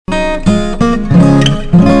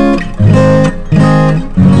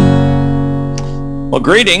Well,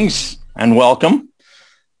 greetings and welcome.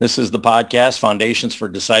 This is the podcast Foundations for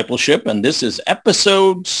Discipleship, and this is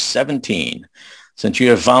episode 17. Since you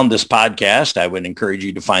have found this podcast, I would encourage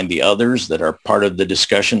you to find the others that are part of the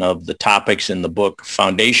discussion of the topics in the book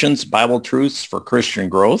Foundations, Bible Truths for Christian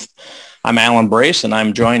Growth. I'm Alan Brace, and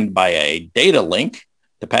I'm joined by a data link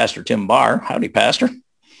to Pastor Tim Barr. Howdy, Pastor.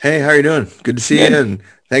 Hey, how are you doing? Good to see you, and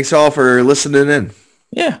thanks all for listening in.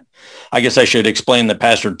 Yeah. I guess I should explain that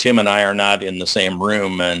Pastor Tim and I are not in the same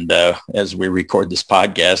room, and as we record this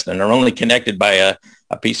podcast, and are only connected by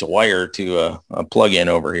a piece of wire to a plug-in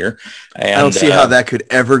over here. And, I don't see how that could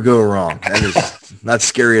ever go wrong. That is not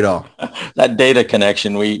scary at all. That data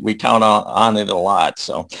connection, we count on it a lot.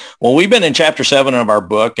 So, well, we've been in chapter 7 of our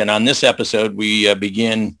book, and on this episode, we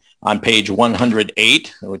begin on page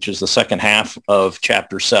 108, which is the second half of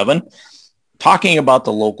chapter 7, talking about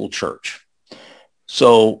the local church.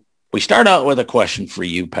 So we start out with a question for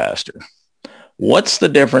you, Pastor. What's the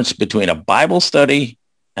difference between a Bible study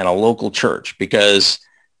and a local church? Because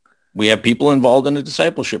we have people involved in a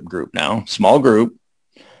discipleship group now, small group.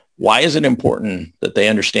 Why is it important that they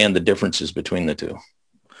understand the differences between the two?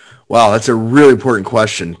 Wow, that's a really important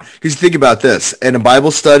question. Because think about this. In a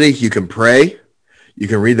Bible study, you can pray, you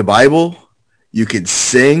can read the Bible, you can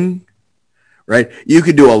sing, right? You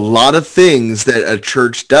can do a lot of things that a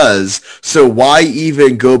church does. So why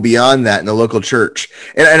even go beyond that in the local church?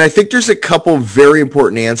 And I think there's a couple very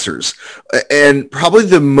important answers. And probably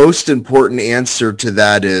the most important answer to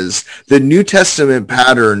that is the New Testament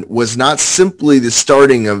pattern was not simply the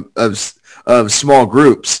starting of small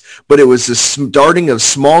groups, but it was the starting of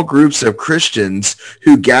small groups of Christians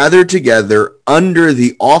who gathered together under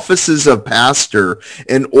the offices of pastor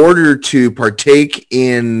in order to partake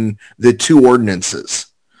in the two ordinances.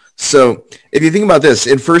 So if you think about this,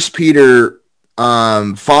 in 1 Peter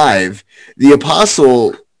 5, the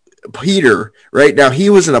apostle Peter, right now,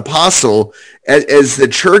 he was an apostle as the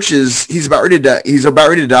church is, he's about ready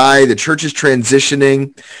to die. The church is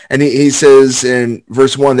transitioning. And he says in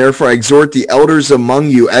verse 1, therefore I exhort the elders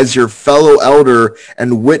among you as your fellow elder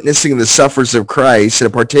and witnessing the sufferings of Christ and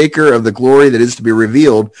a partaker of the glory that is to be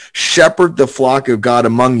revealed, shepherd the flock of God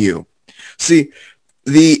among you. See,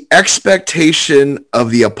 the expectation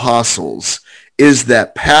of the apostles is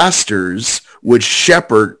that pastors would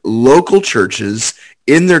shepherd local churches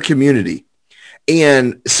in their community.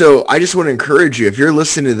 And so I just want to encourage you, if you're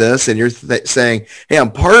listening to this and you're saying, hey,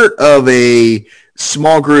 I'm part of a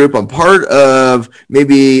small group, I'm part of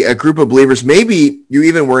maybe a group of believers, maybe you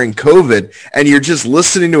even were in COVID and you're just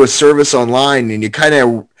listening to a service online and you kind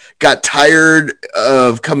of got tired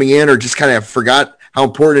of coming in or just kind of forgot how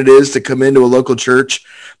important it is to come into a local church.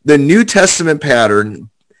 The New Testament pattern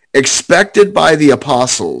expected by the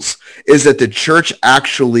apostles is that the church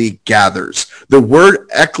actually gathers. The word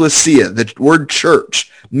ecclesia, the word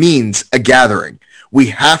church, means a gathering. We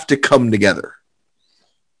have to come together.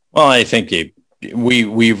 Well, I think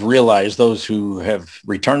we've realized, those who have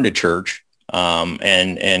returned to church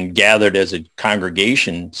and gathered as a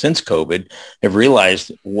congregation since COVID have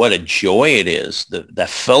realized what a joy it is, the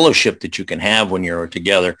fellowship that you can have when you're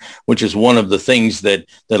together, which is one of the things that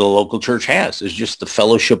a local church has, is just the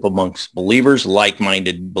fellowship amongst believers,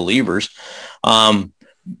 like-minded believers.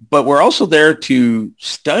 But we're also there to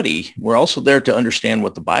study. We're also there to understand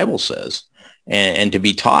what the Bible says and to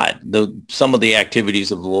be taught some of the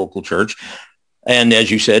activities of the local church. And as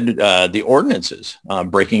you said, the ordinances,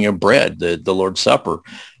 breaking of bread, the Lord's Supper.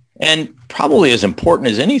 And probably as important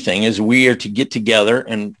as anything is we are to get together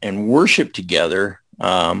and worship together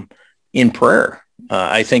in prayer.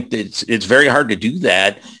 I think that it's very hard to do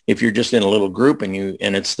that if you're just in a little group and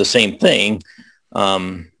it's the same thing.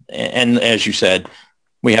 And as you said,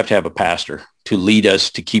 we have to have a pastor to lead us,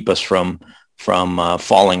 to keep us from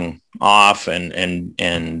falling off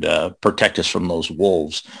and protect us from those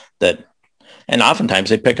wolves and oftentimes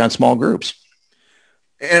they pick on small groups.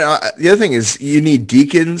 And the other thing is you need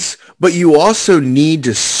deacons, but you also need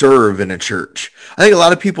to serve in a church. I think a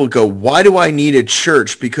lot of people go, why do I need a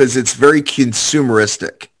church? Because it's very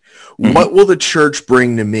consumeristic. Mm-hmm. What will the church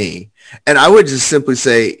bring to me? And I would just simply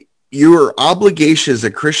say your obligation as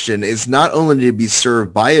a Christian is not only to be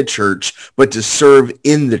served by a church, but to serve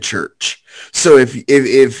in the church. So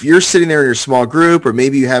if you're sitting there in your small group, or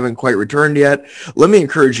maybe you haven't quite returned yet, let me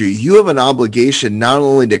encourage you. You have an obligation not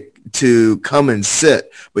only to come and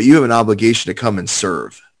sit, but you have an obligation to come and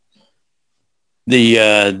serve. The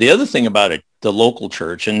other thing about it, the local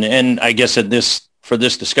church, and I guess for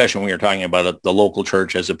this discussion, we are talking about the local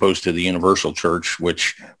church as opposed to the universal church,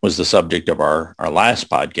 which was the subject of our last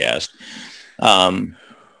podcast.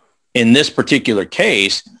 In this particular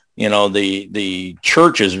case, the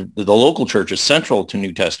church is, the local church is central to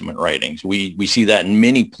New Testament writings. We see that in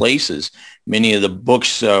many places. Many of the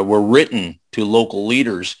books were written to local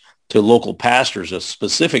leaders, to local pastors of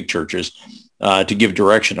specific churches, to give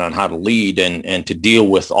direction on how to lead and to deal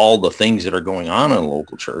with all the things that are going on in a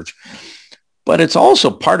local church. But it's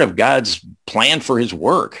also part of God's plan for his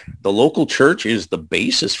work. The local church is the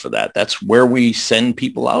basis for that. That's where we send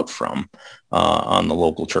people out from on the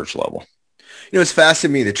local church level. It's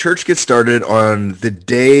fascinating to me. The church gets started on the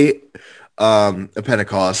day of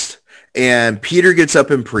Pentecost, and Peter gets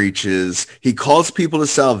up and preaches. He calls people to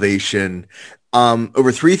salvation.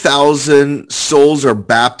 Over 3,000 souls are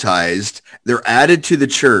baptized. They're added to the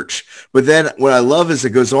church. But then what I love is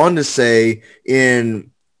it goes on to say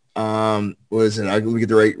in what is it? Let me get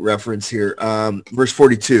the right reference here. Verse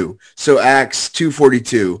 42. So Acts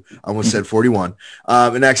 2:42. I almost said 41.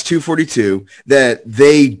 In Acts 2:42, that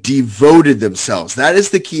they devoted themselves. That is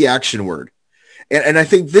the key action word. And I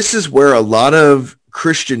think this is where a lot of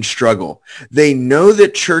Christians struggle. They know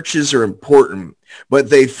that churches are important, but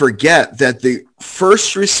they forget that the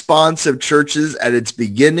first response of churches at its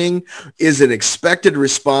beginning is an expected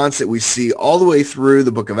response that we see all the way through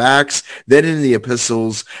the book of Acts, then in the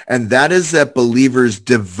epistles, and that is that believers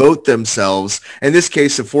devote themselves, in this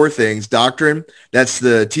case, to four things: doctrine, that's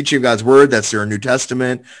the teaching of God's word, that's their New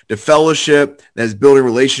Testament; to fellowship, that's building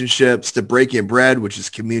relationships; to breaking bread, which is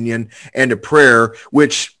communion; and to prayer,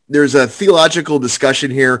 which there's a theological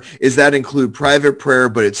discussion here. Is that include private prayer?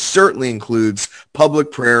 But it certainly includes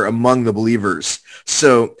public prayer among the believers.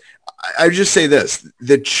 So I just say this: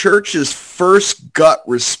 the church's first gut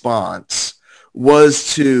response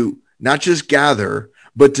was to not just gather,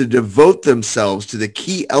 but to devote themselves to the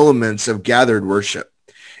key elements of gathered worship.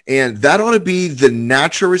 And that ought to be the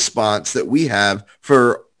natural response that we have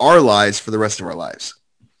for our lives, for the rest of our lives.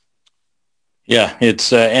 Yeah,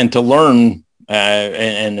 it's and to learn.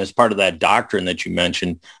 And as part of that doctrine that you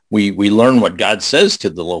mentioned, we learn what God says to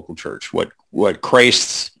the local church, what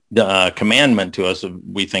Christ's commandment to us.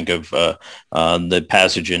 We think of the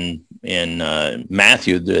passage in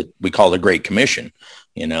Matthew that we call the Great Commission.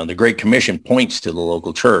 The Great Commission points to the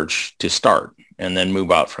local church to start and then move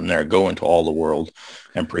out from there, go into all the world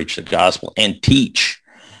and preach the gospel and teach.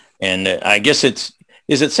 And I guess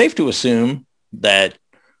is it safe to assume that,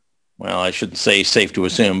 well, I shouldn't say safe to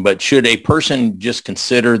assume, but should a person just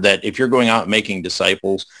consider that if you're going out making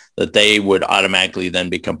disciples, that they would automatically then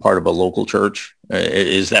become part of a local church?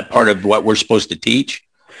 Is that part of what we're supposed to teach?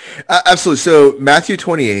 Absolutely. So Matthew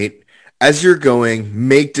 28, as you're going,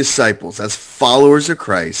 make disciples as followers of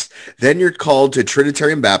Christ. Then you're called to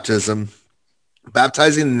Trinitarian baptism,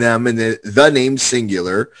 baptizing them in the name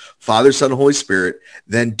singular, Father, Son, and Holy Spirit,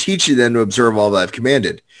 then teaching them to observe all that I've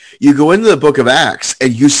commanded. You go into the book of Acts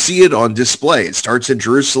and you see it on display. It starts in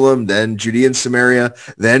Jerusalem, then Judea and Samaria,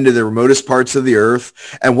 then to the remotest parts of the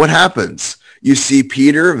earth. And what happens? You see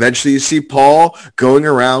Peter, eventually you see Paul going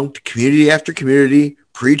around community after community,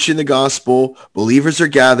 preaching the gospel. Believers are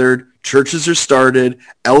gathered. Churches are started.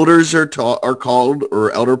 Elders are called,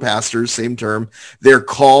 or elder pastors, same term. They're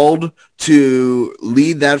called to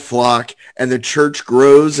lead that flock, and the church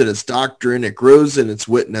grows in its doctrine. It grows in its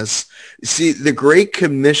witness. See, the Great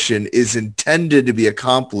Commission is intended to be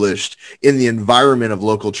accomplished in the environment of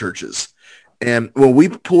local churches. And when we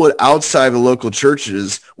pull it outside of the local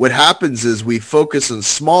churches, what happens is we focus on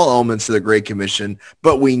small elements of the Great Commission,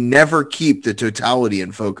 but we never keep the totality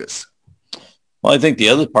in focus. Well, I think the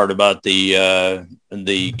other part about the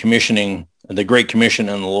commissioning, the Great Commission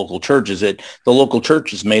in the local church, is that the local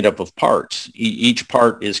church is made up of parts. Each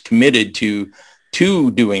part is committed to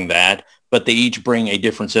doing that, but they each bring a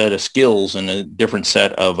different set of skills and a different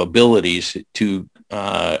set of abilities to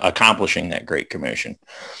accomplishing that Great Commission.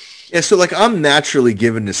 Yeah, so like I'm naturally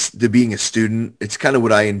given to being a student. It's kind of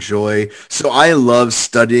what I enjoy. So I love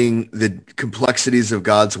studying the complexities of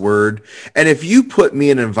God's word. And if you put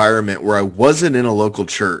me in an environment where I wasn't in a local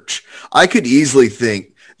church, I could easily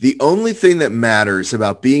think the only thing that matters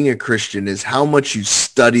about being a Christian is how much you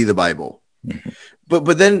study the Bible. Mm-hmm.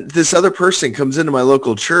 But then this other person comes into my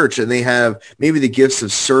local church and they have maybe the gifts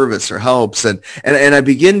of service or helps. And I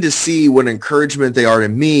begin to see what encouragement they are to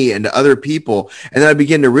me and to other people. And then I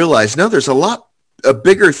begin to realize, no, there's a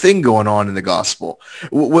bigger thing going on in the gospel.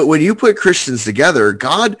 When you put Christians together,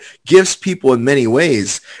 God gives people in many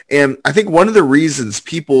ways. And I think one of the reasons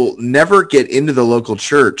people never get into the local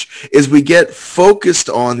church is we get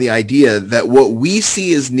focused on the idea that what we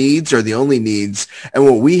see as needs are the only needs, and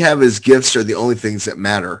what we have as gifts are the only things that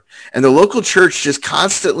matter. And the local church just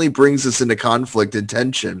constantly brings us into conflict and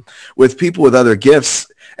tension with people with other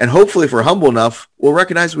gifts. And hopefully, if we're humble enough, we'll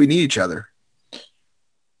recognize we need each other.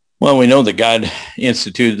 Well, we know that God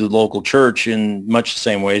instituted the local church in much the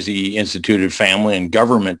same ways he instituted family and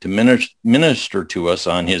government to minister to us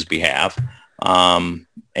on his behalf.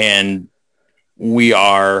 And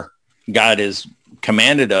God has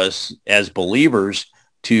commanded us as believers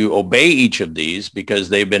to obey each of these because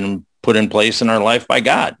they've been put in place in our life by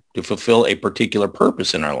God to fulfill a particular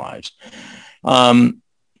purpose in our lives.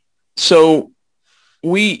 So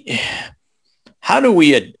how do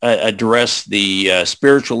we address the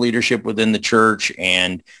spiritual leadership within the church,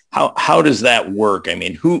 and how does that work? I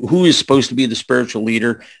mean, who is supposed to be the spiritual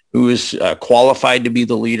leader, who is qualified to be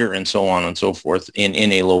the leader, and so on and so forth in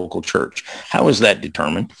a local church? How is that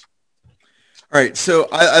determined? All right, so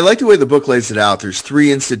I like the way the book lays it out. There's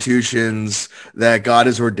three institutions that God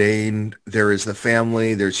has ordained. There is the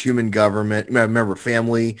family, there's human government. Remember,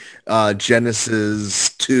 family,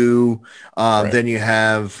 Genesis 2. Right. Then you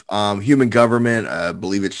have human government, I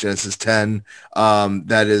believe it's Genesis 10.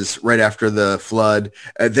 That is right after the flood.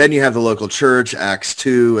 Then you have the local church, Acts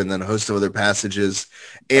 2, and then a host of other passages.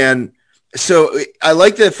 And so I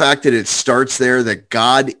like the fact that it starts there, that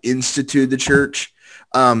God instituted the church.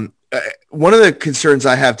 One of the concerns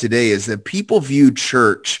I have today is that people view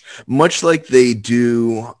church much like they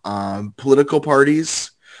do political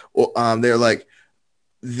parties.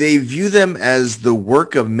 They view them as the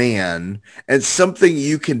work of man and something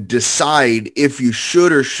you can decide if you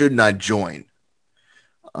should or should not join.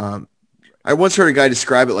 I once heard a guy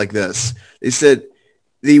describe it like this. They said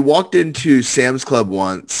he walked into Sam's Club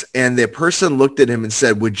once, and the person looked at him and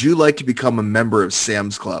said, "Would you like to become a member of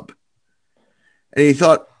Sam's Club?" And he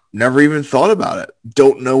thought, never even thought about it.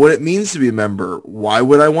 Don't know what it means to be a member. Why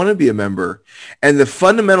would I want to be a member? And the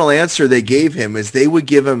fundamental answer they gave him is they would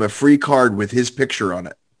give him a free card with his picture on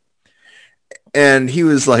it. And he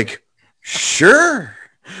was like, sure.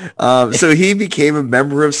 So he became a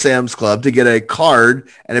member of Sam's Club to get a card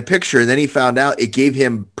and a picture. And then he found out it gave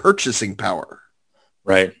him purchasing power.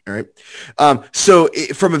 Right. All right.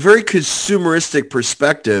 From a very consumeristic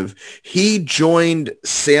perspective, he joined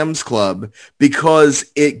Sam's Club because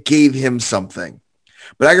it gave him something.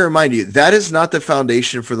 But I can remind you, that is not the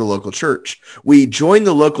foundation for the local church. We joined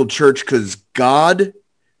the local church because God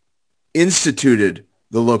instituted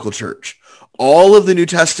the local church. All of the New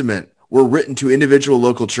Testament were written to individual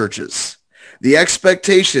local churches. The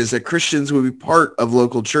expectation is that Christians would be part of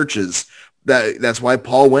local churches. That's why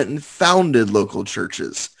Paul went and founded local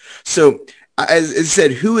churches. So as I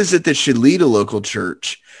said, who is it that should lead a local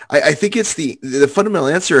church? I think it's the fundamental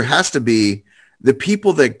answer has to be the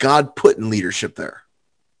people that God put in leadership there.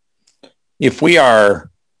 If we are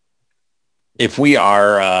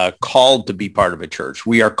called to be part of a church,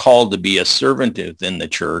 we are called to be a servant within the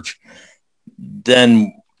church,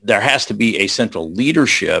 then there has to be a central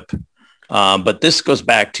leadership. But this goes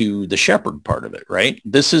back to the shepherd part of it, right?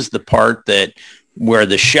 This is the part where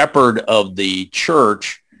the shepherd of the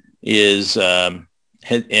church is a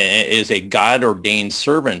God-ordained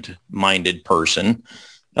servant-minded person,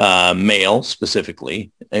 male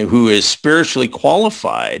specifically, who is spiritually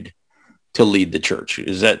qualified to lead the church.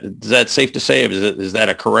 Is that safe to say? Is that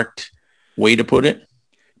a correct way to put it?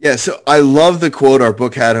 Yeah, so I love the quote our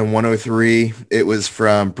book had in 103. It was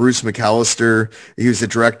from Bruce McAllister. He was the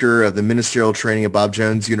director of the ministerial training at Bob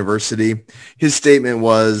Jones University. His statement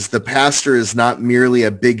was, "The pastor is not merely a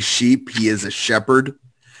big sheep, he is a shepherd."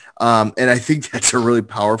 And I think that's a really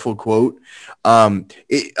powerful quote. A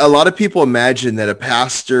lot of people imagine that a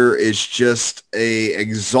pastor is just a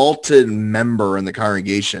exalted member in the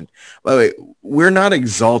congregation. By the way, we're not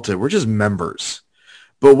exalted, we're just members.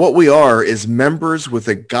 But what we are is members with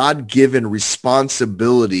a God-given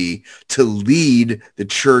responsibility to lead the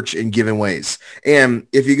church in given ways. And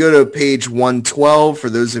if you go to page 112,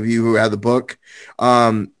 for those of you who have the book,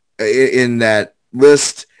 in that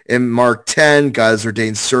list, in Mark 10, God has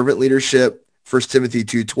ordained servant leadership. 1 Timothy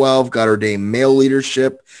 2:12, God ordained male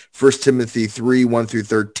leadership. 1 Timothy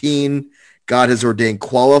 3:1-13, God has ordained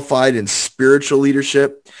qualified and spiritual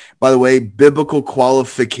leadership. By the way, biblical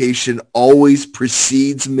qualification always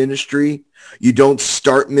precedes ministry. You don't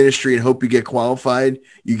start ministry and hope you get qualified.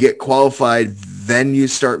 You get qualified, then you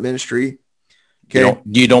start ministry. Okay.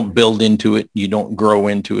 You don't build into it. You don't grow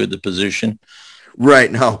into it, the position.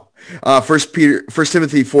 Right. No. 1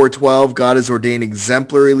 Timothy 4:12, God has ordained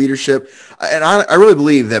exemplary leadership. And I really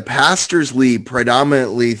believe that pastors lead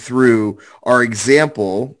predominantly through our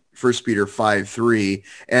example, 1 Peter 5:3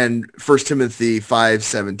 and 1 Timothy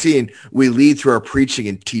 5:17. We lead through our preaching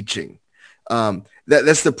and teaching.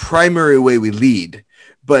 That's the primary way we lead.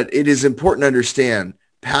 But it is important to understand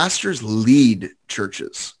pastors lead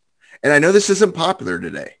churches. And I know this isn't popular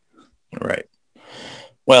today. Right.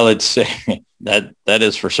 Well, it's That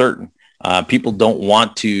is for certain. People don't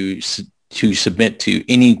want to submit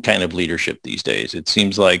to any kind of leadership these days. It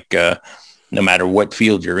seems like no matter what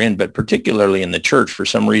field you're in, but particularly in the church, for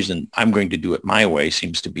some reason, I'm going to do it my way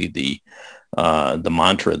seems to be the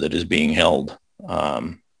mantra that is being held.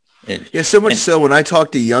 So much so when I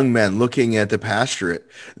talk to young men looking at the pastorate,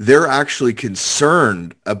 they're actually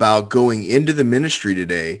concerned about going into the ministry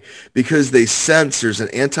today because they sense there's an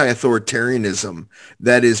anti-authoritarianism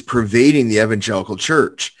that is pervading the evangelical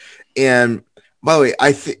church. And by the way,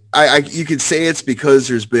 I think you could say it's because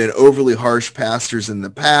there's been overly harsh pastors in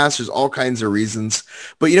the past. There's all kinds of reasons.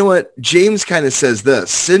 But you know what? James kind of says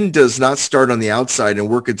this: sin does not start on the outside and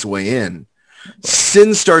work its way in.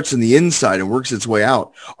 Sin starts on the inside and works its way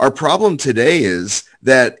out. Our problem today is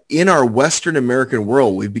that in our Western American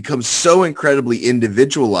world, we've become so incredibly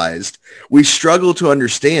individualized. We struggle to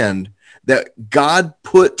understand that God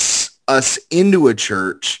puts us into a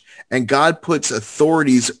church and God puts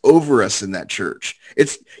authorities over us in that church.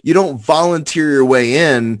 You don't volunteer your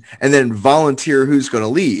way in and then volunteer who's going to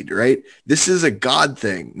lead, right? This is a God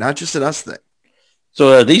thing, not just an us thing.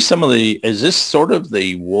 So are these is this sort of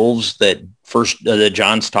the wolves that that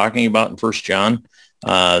John's talking about in First John,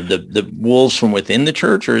 the wolves from within the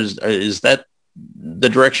church, or is that the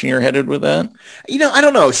direction you're headed with that? I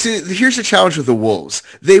don't know. See, here's the challenge with the wolves.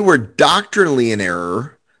 They were doctrinally in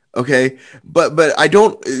error. Okay. But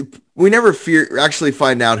we never actually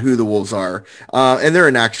find out who the wolves are. And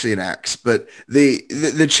they're actually in Acts, but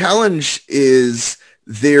the challenge is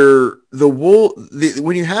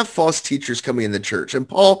when you have false teachers coming in the church, and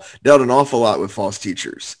Paul dealt an awful lot with false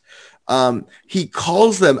teachers. He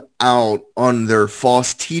calls them out on their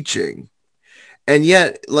false teaching. And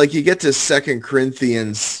yet, like, you get to 2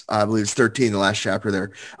 Corinthians, I believe it's 13, the last chapter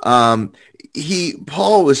there.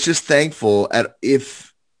 Paul was just thankful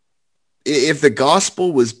if the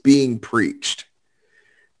gospel was being preached,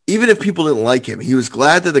 even if people didn't like him, he was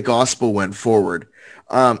glad that the gospel went forward.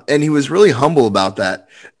 And he was really humble about that.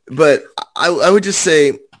 But I would just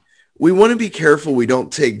say we want to be careful we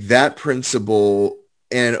don't take that principle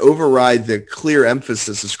and override the clear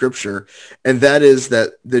emphasis of Scripture. And that is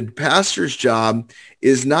that the pastor's job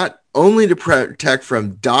is not only to protect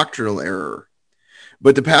from doctrinal error,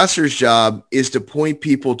 but the pastor's job is to point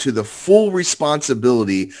people to the full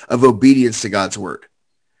responsibility of obedience to God's word.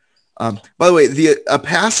 By the way, a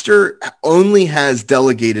pastor only has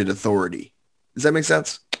delegated authority. Does that make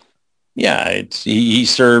sense? Yeah, he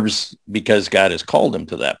serves because God has called him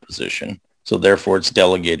to that position. So therefore, it's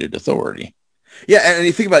delegated authority. Yeah, and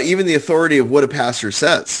you think about even the authority of what a pastor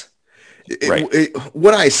says. Right.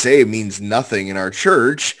 What I say means nothing in our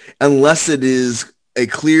church unless it is a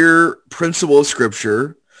clear principle of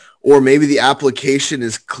Scripture, or maybe the application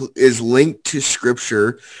is linked to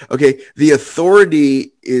Scripture. Okay, the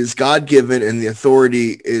authority is God-given, and the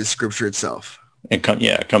authority is Scripture itself. It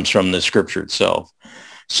comes from the Scripture itself.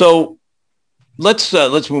 So let's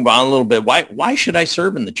move on a little bit. Why should I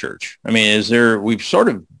serve in the church? I mean, we've sort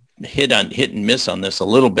of hit and miss on this a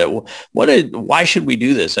little bit. Why should we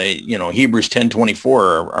do this? Hebrews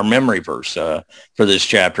 10:24, our memory verse for this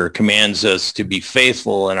chapter, commands us to be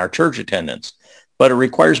faithful in our church attendance, but it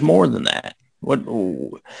requires more than that.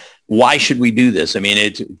 Why should we do this? I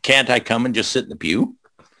mean, can't I come and just sit in the pew?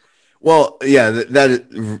 Well, yeah,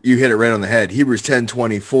 that you hit it right on the head. Hebrews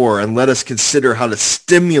 10:24, and let us consider how to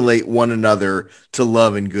stimulate one another to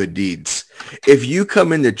love and good deeds. If you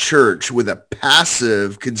come into church with a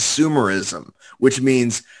passive consumerism, which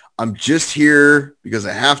means I'm just here because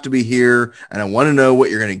I have to be here and I want to know what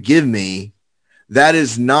you're going to give me, that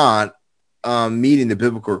is not meeting the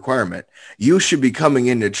biblical requirement. You should be coming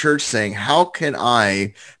into church saying, how can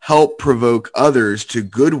I help provoke others to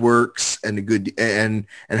good works and to good, and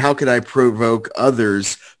how can I provoke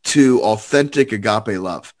others to authentic agape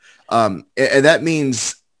love? And that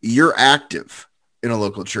means you're active in a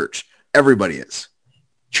local church. Everybody is.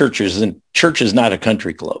 Church is not a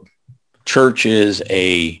country club. Church is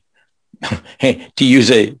to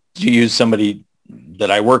use somebody that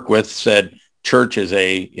I work with said, church is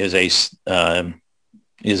a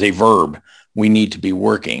verb. We need to be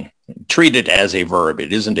working. Treat it as a verb.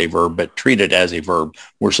 It isn't a verb, but treat it as a verb.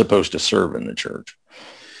 We're supposed to serve in the church.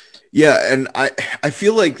 Yeah, and I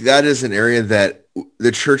feel like that is an area that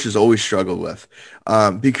the church has always struggled with,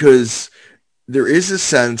 because there is a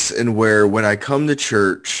sense in where when I come to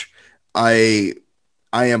church, I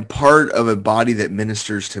am part of a body that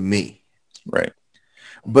ministers to me. Right.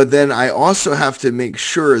 But then I also have to make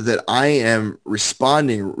sure that I am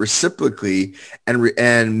responding reciprocally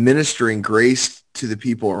and ministering grace to the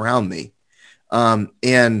people around me.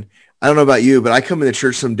 And I don't know about you, but I come into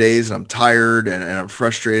church some days and I'm tired and I'm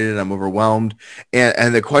frustrated and I'm overwhelmed.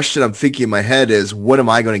 And the question I'm thinking in my head is, what am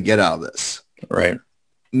I going to get out of this? Right.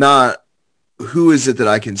 Not who is it that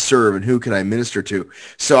I can serve and who can I minister to?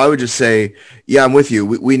 So I would just say, yeah, I'm with you.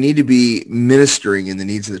 We need to be ministering in the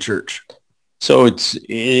needs of the church. So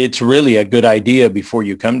it's really a good idea before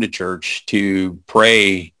you come to church to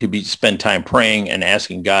pray, spend time praying and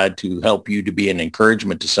asking God to help you to be an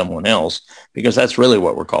encouragement to someone else, because that's really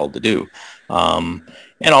what we're called to do. And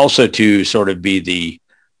also to sort of be the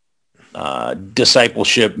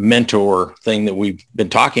discipleship mentor thing that we've been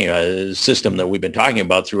talking about, a system that we've been talking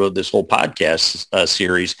about throughout this whole podcast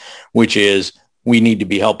series, which is we need to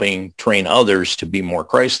be helping train others to be more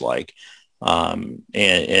Christ-like.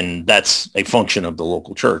 And that's a function of the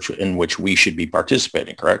local church in which we should be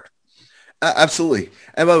participating, correct? Absolutely.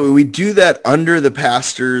 And by the way, we do that under the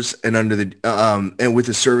pastors and under the and with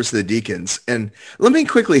the service of the deacons. And let me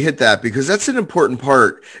quickly hit that because that's an important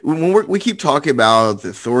part. When we keep talking about the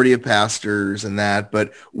authority of pastors and that,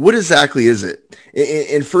 but what exactly is it?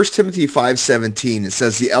 In 1 Timothy 5:17, it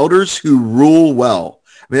says the elders who rule well.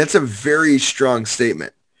 I mean, that's a very strong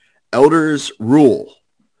statement. Elders rule.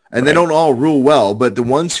 And they don't all rule well, but the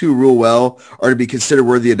ones who rule well are to be considered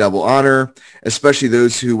worthy of double honor, especially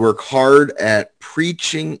those who work hard at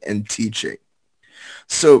preaching and teaching.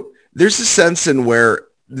 So there's a sense in where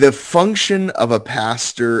the function of a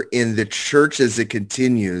pastor in the church as it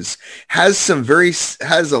continues has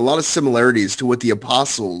a lot of similarities to what the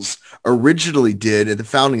apostles originally did at the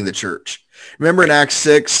founding of the church. Remember in Acts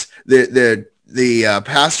 6, the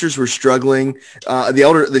pastors were struggling.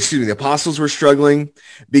 The apostles were struggling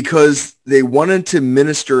because they wanted to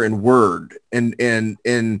minister in word. And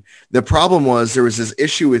the problem was there was this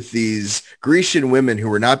issue with these Grecian women who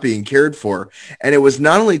were not being cared for. And it was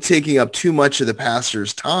not only taking up too much of the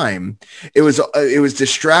pastor's time, it was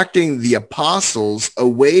distracting the apostles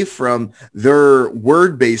away from their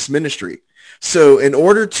word-based ministry. So in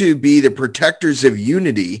order to be the protectors of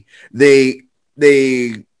unity, they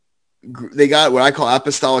got what I call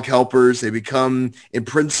apostolic helpers. They become, in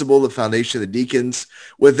principle, the foundation of the deacons.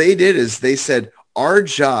 What they did is they said, our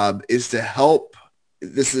job is to help.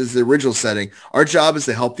 This is the original setting. Our job is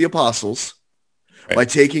to help the apostles by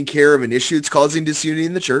taking care of an issue that's causing disunity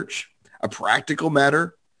in the church, a practical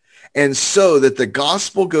matter, and so that the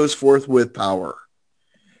gospel goes forth with power.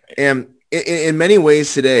 And in many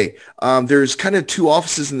ways today, there's kind of there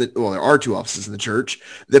are two offices in the church.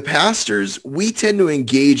 The pastors, we tend to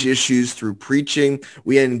engage issues through preaching.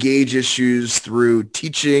 We engage issues through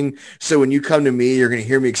teaching. So when you come to me, you're going to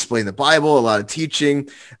hear me explain the Bible, a lot of teaching.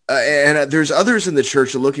 And there's others in the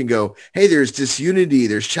church that look and go, hey, there's disunity,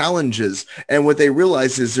 there's challenges. And what they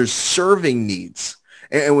realize is there's serving needs.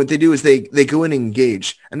 And what they do is they go in and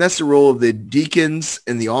engage. And that's the role of the deacons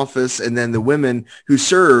in the office and then the women who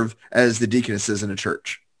serve as the deaconesses in a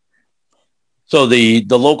church. So the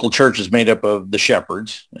local church is made up of the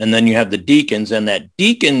shepherds, and then you have the deacons, and that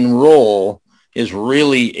deacon role is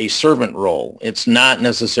really a servant role. It's not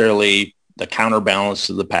necessarily the counterbalance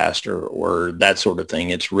to the pastor or that sort of thing.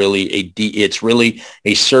 It's really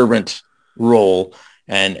a servant role.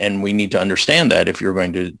 And we need to understand that if you're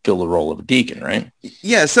going to fill the role of a deacon, right?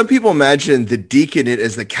 Yeah, some people imagine the deaconate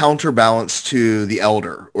as the counterbalance to the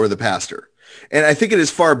elder or the pastor. And I think it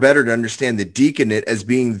is far better to understand the deaconate as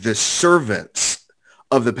being the servants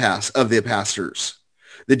of the pastors.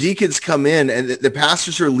 The deacons come in and the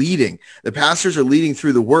pastors are leading. The pastors are leading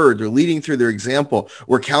through the word. They're leading through their example.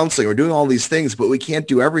 We're counseling. We're doing all these things, but we can't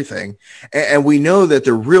do everything. And we know that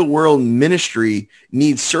the real world ministry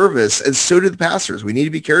needs service, and so do the pastors. We need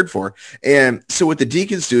to be cared for. And so what the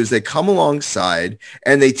deacons do is they come alongside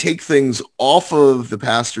and they take things off of the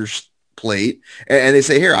pastor's plate and they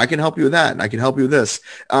say, here, I can help you with that. And I can help you with this.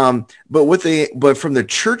 But from the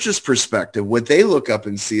church's perspective, what they look up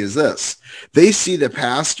and see is this. They see the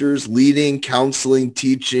pastors leading, counseling,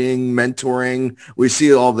 teaching, mentoring. We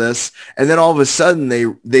see all this. And then all of a sudden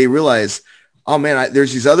they realize, oh man,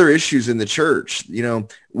 there's these other issues in the church.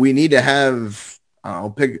 We need to have,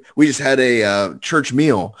 we just had a church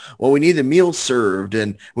meal. Well, we need the meal served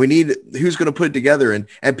and we need who's going to put it together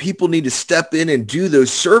and people need to step in and do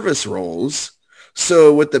those service roles.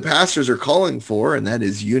 So what the pastors are calling for, and that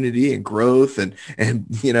is unity and growth and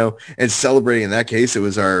celebrating. In that case, it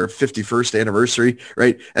was our 51st anniversary,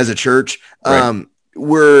 right? As a church, right.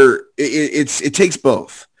 It takes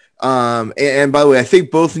both. And by the way, I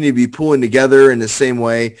think both need to be pulling together in the same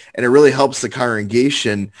way, and it really helps the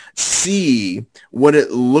congregation see what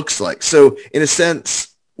it looks like. So in a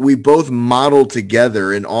sense, we both model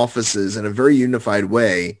together in offices in a very unified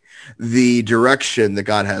way the direction that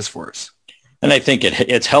God has for us. And I think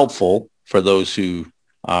it's helpful for those who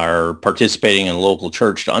are participating in a local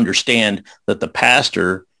church to understand that the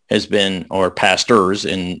pastor has been, or pastors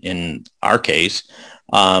in our case,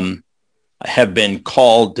 have been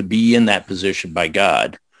called to be in that position by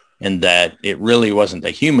God, and that it really wasn't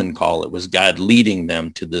a human call. It was God leading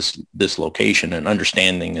them to this location, and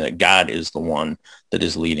understanding that God is the one that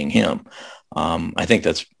is leading him. I think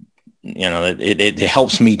that's, it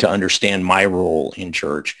helps me to understand my role in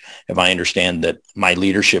church. If I understand that my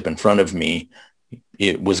leadership in front of me,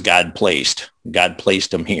 it was God placed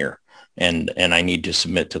them here, and I need to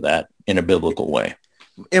submit to that in a biblical way.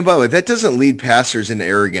 And by the way, that doesn't lead pastors into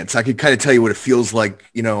arrogance. I can kind of tell you what it feels like,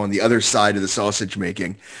 on the other side of the sausage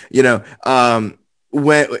making.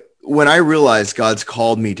 When I realized God's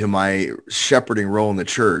called me to my shepherding role in the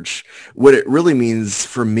church, what it really means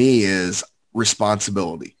for me is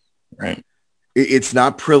responsibility. Right. It's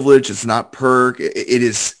not privilege. It's not perk. It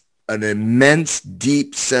is an immense,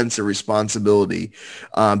 deep sense of responsibility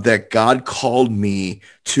that God called me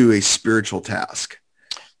to a spiritual task.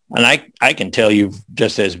 And I can tell you,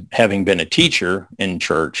 just as having been a teacher in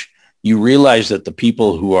church, you realize that the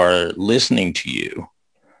people who are listening to you,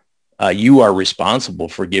 you are responsible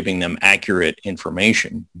for giving them accurate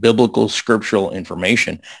information, biblical, scriptural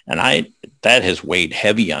information. And that has weighed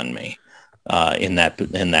heavy on me in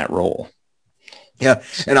that role. Yeah.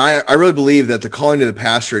 And I really believe that the calling to the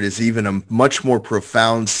pastorate is even a much more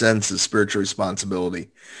profound sense of spiritual responsibility.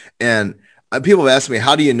 And people have asked me,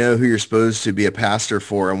 how do you know who you're supposed to be a pastor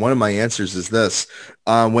for? And one of my answers is this.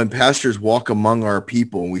 When pastors walk among our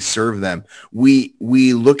people and we serve them, we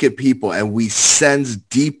look at people and we sense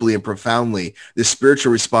deeply and profoundly the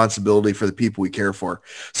spiritual responsibility for the people we care for.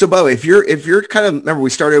 So by the way, if you're kind of, remember we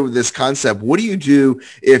started with this concept, what do you do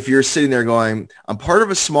if you're sitting there going, I'm part of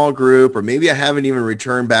a small group, or maybe I haven't even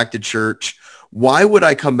returned back to church. Why would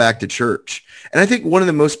I come back to church? And I think one of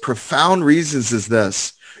the most profound reasons is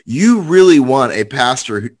this. You really want a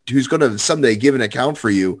pastor who's going to someday give an account for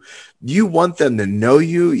you. You want them to know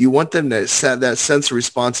you. You want them to set that sense of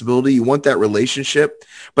responsibility. You want that relationship.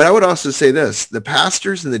 But I would also say this, the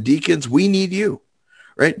pastors and the deacons, we need you,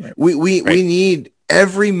 right? We need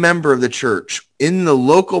every member of the church in the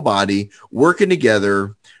local body working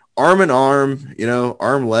together, arm in arm,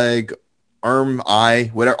 arm, leg, arm, eye,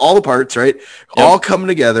 whatever, all the parts, right? Yep. All coming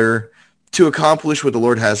together to accomplish what the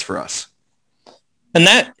Lord has for us. And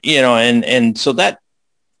that, and so that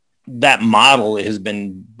model has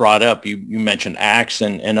been brought up. You mentioned Acts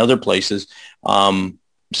and other places,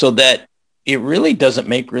 so that it really doesn't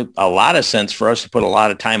make a lot of sense for us to put a lot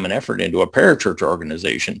of time and effort into a parachurch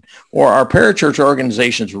organization, or are parachurch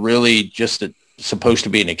organizations really just supposed to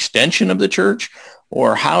be an extension of the church,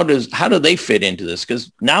 or how do they fit into this?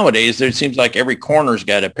 Because nowadays it seems like every corner's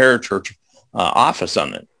got a parachurch office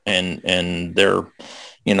on it, and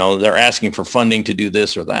they're asking for funding to do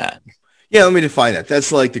this or that. Yeah, let me define that.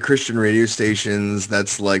 That's like the Christian radio stations.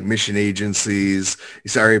 That's like mission agencies.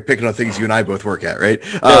 Sorry, picking on things you and I both work at, right?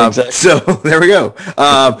 Yeah, exactly. So there we go.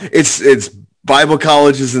 It's Bible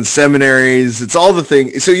colleges and seminaries. It's all the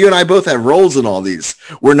things. So you and I both have roles in all these.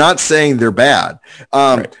 We're not saying they're bad.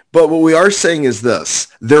 Right. But what we are saying is this.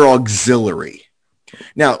 They're auxiliary.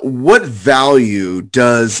 Now, what value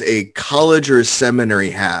does a college or a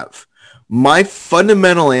seminary have? My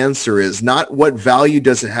fundamental answer is not what value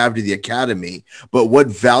does it have to the academy, but what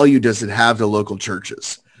value does it have to local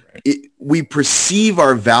churches? We perceive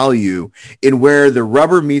our value in where the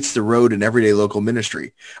rubber meets the road in everyday local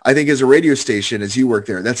ministry. I think as a radio station, as you work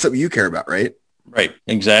there, that's something you care about, right? Right,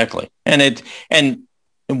 exactly. And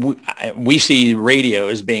we see radio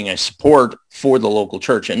as being a support for the local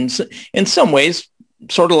church, and in some ways,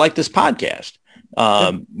 sort of like this podcast.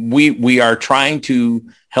 We are trying to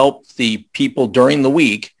help the people during the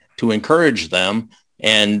week, to encourage them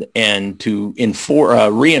and to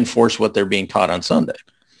reinforce what they're being taught on Sunday.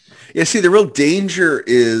 Yeah, see, the real danger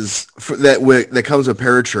is that comes with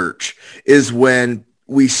parachurch is when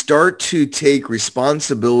we start to take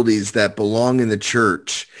responsibilities that belong in the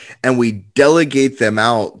church and we delegate them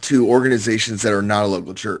out to organizations that are not a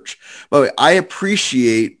local church. By the way, I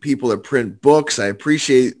appreciate people that print books. I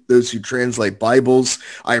appreciate those who translate Bibles.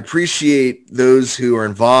 I appreciate those who are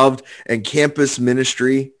involved in campus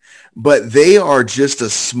ministry, but they are just a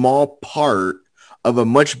small part of a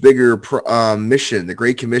much bigger mission, the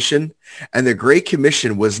Great Commission. And the Great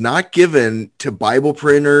Commission was not given to Bible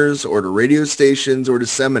printers or to radio stations or to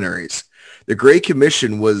seminaries. The Great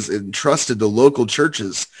Commission was entrusted to local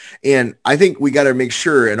churches. And I think we got to make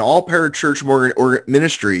sure in all parachurch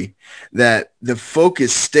ministry that the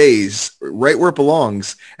focus stays right where it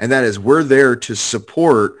belongs. And that is we're there to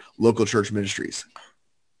support local church ministries.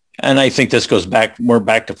 And I think this goes back, we're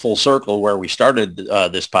back to full circle where we started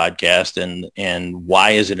this podcast, and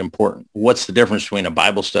why is it important? What's the difference between a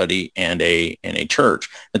Bible study and a church?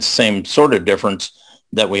 It's the same sort of difference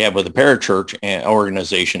that we have with a parachurch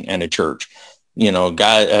organization and a church. You know,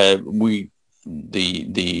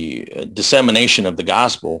 the dissemination of the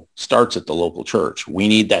gospel starts at the local church. We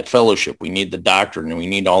need that fellowship. We need the doctrine, and we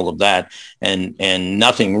need all of that. And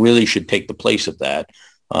nothing really should take the place of that,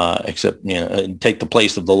 except, take the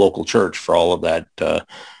place of the local church for all of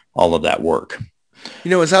that work.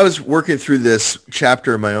 You know, as I was working through this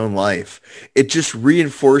chapter in my own life, it just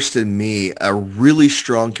reinforced in me a really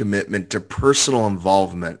strong commitment to personal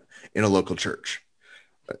involvement in a local church.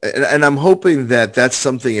 And I'm hoping that that's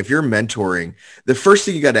something, if you're mentoring, the first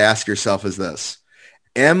thing you got to ask yourself is this: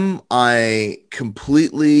 am I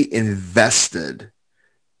completely invested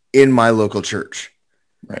in my local church?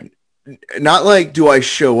 Right. Not like, do I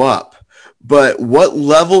show up, but what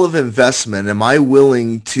level of investment am I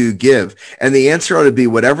willing to give? And the answer ought to be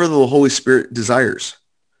whatever the Holy Spirit desires,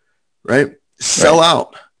 right? Sell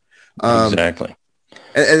out. Exactly.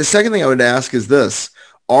 And the second thing I would ask is this: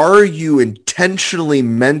 are you intentionally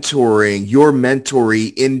mentoring your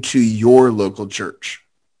mentoree into your local church?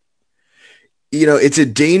 You know, it's a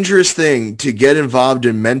dangerous thing to get involved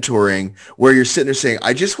in mentoring where you're sitting there saying,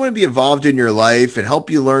 I just want to be involved in your life and help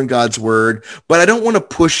you learn God's word, but I don't want to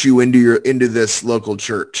push you into this local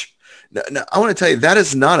church. Now, I want to tell you, that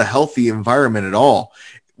is not a healthy environment at all.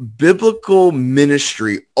 Biblical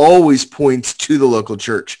ministry always points to the local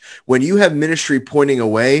church. When you have ministry pointing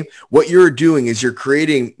away, what you're doing is you're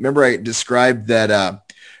creating, remember I described that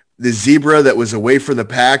the zebra that was away from the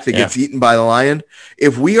pack that gets eaten by the lion.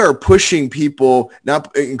 If we are pushing people,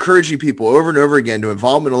 not encouraging people over and over again to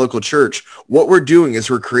involve in a local church, what we're doing is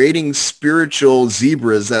we're creating spiritual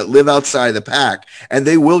zebras that live outside the pack, and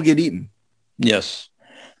they will get eaten. Yes,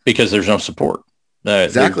 because there's no support.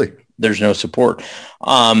 Exactly. There's no support.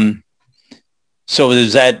 So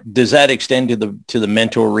does that extend to the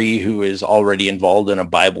mentoree who is already involved in a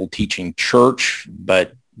Bible teaching church,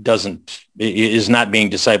 but is not being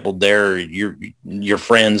discipled there? Your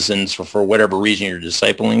friends, and so for whatever reason you're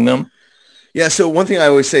discipling them? Yeah, so one thing I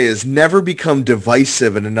always say is never become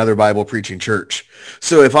divisive in another Bible preaching church.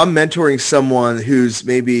 So if I'm mentoring someone who's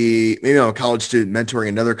maybe I'm a college student mentoring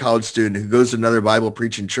another college student who goes to another Bible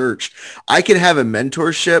preaching church, I can have a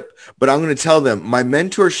mentorship, but I'm going to tell them my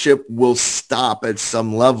mentorship will stop at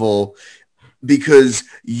some level because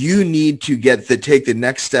you need to take the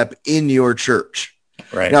next step in your church.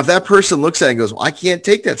 Right. Now, if that person looks at it and goes, well, I can't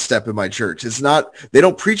take that step in my church. They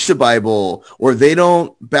don't preach the Bible, or they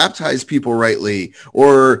don't baptize people rightly,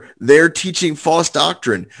 or they're teaching false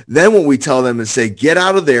doctrine. Then what we tell them is say, get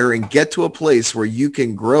out of there and get to a place where you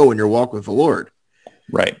can grow in your walk with the Lord.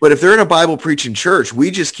 Right. But if they're in a Bible preaching church,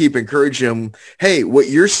 we just keep encouraging them, hey, what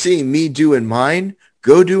you're seeing me do in mine,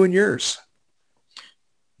 go do in yours.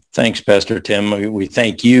 Thanks, Pastor Tim. We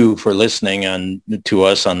thank you for listening to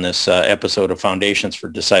us on this episode of Foundations for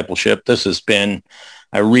Discipleship. This has been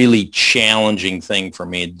a really challenging thing for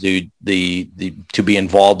me to be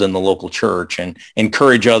involved in the local church and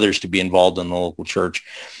encourage others to be involved in the local church.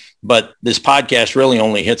 But this podcast really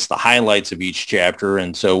only hits the highlights of each chapter.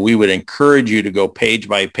 And so we would encourage you to go page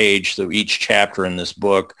by page through each chapter in this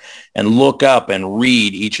book and look up and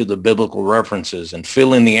read each of the biblical references and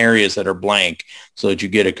fill in the areas that are blank so that you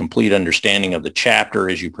get a complete understanding of the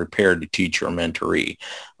chapter as you prepare to teach your mentoree.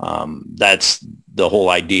 That's the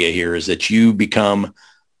whole idea here, is that you become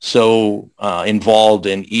so involved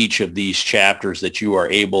in each of these chapters that you are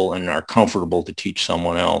able and are comfortable to teach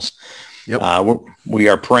someone else. Yep. We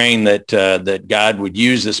are praying that God would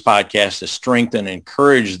use this podcast to strengthen and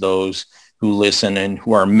encourage those who listen and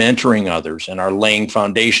who are mentoring others and are laying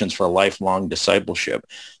foundations for lifelong discipleship.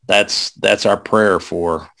 That's our prayer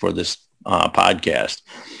for this podcast.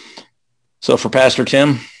 So for Pastor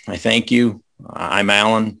Tim, I thank you. I'm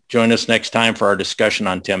Alan. Join us next time for our discussion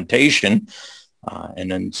on temptation.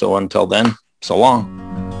 And then until then, so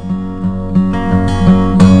long.